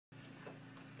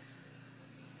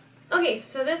Okay,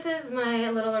 so this is my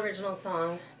little original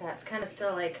song that's kind of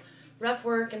still like rough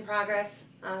work in progress.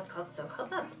 It's called So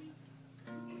Called Love.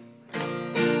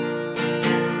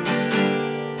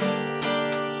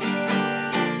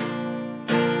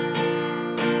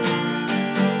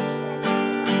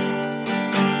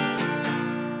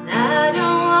 I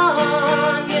don't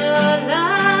want your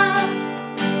love,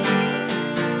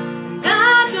 and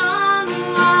I don't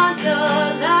want your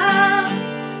love,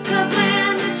 'cause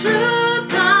when the truth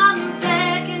comes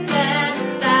second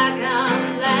and I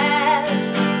come last,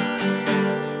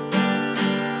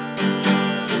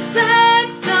 the sex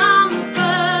comes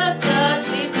first, the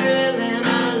cheap thrilling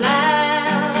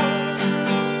allowed.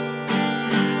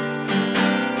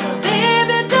 Well,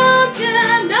 baby, don't you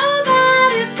know that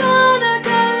it's gonna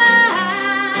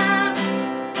collapse?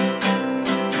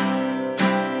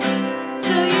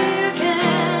 So you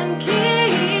can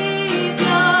keep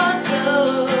your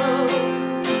soul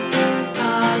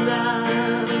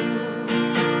alive.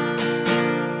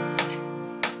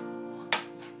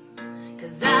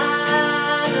 'Cause I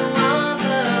don't want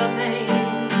the pain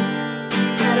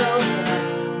that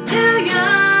overknew you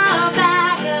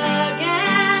back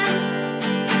again.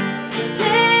 So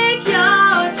take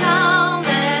your time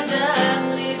and just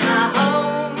leave my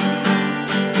home.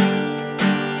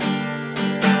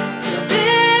 Your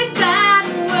big bad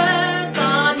words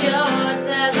on your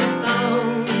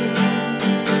telephone.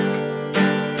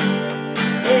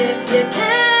 If you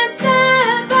can't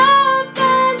step up,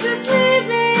 then just leave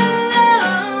me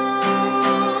alone.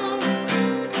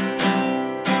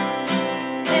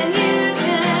 And you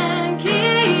can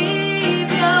keep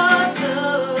your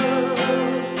soul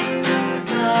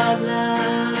alive.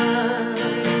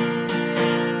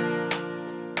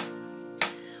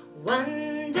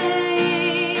 One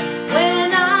day when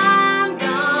I'm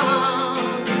gone,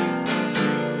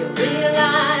 you'll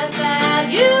realize that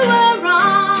you were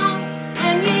wrong,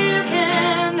 and you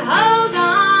can hold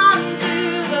on to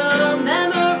the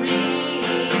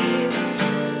memories.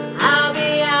 I'll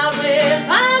be out with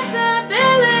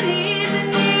possibilities, and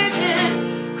you can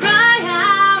cry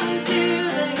out into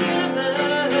the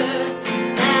universe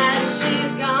that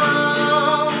she's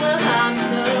gone, I'm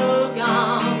so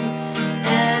gone,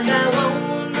 and I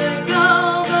won't look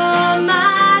over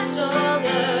my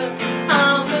shoulder.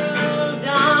 I'll moved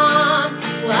on,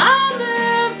 well, I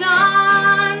moved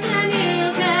on, and you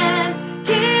can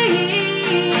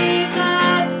keep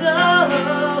that soul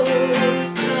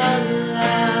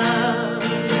alive.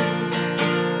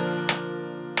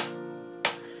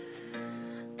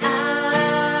 I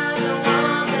don't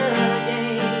want the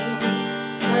game,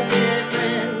 a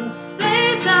different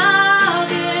face, a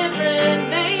different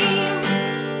name.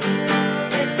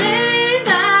 They say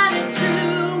that it's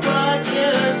true what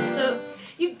you're so.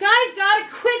 You guys gotta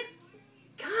quit.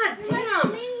 God damn.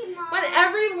 When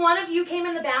every one of you came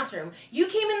in the bathroom. You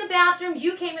came in the bathroom,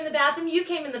 you came in the bathroom, you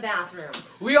came in the bathroom.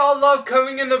 We all love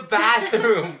coming in the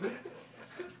bathroom.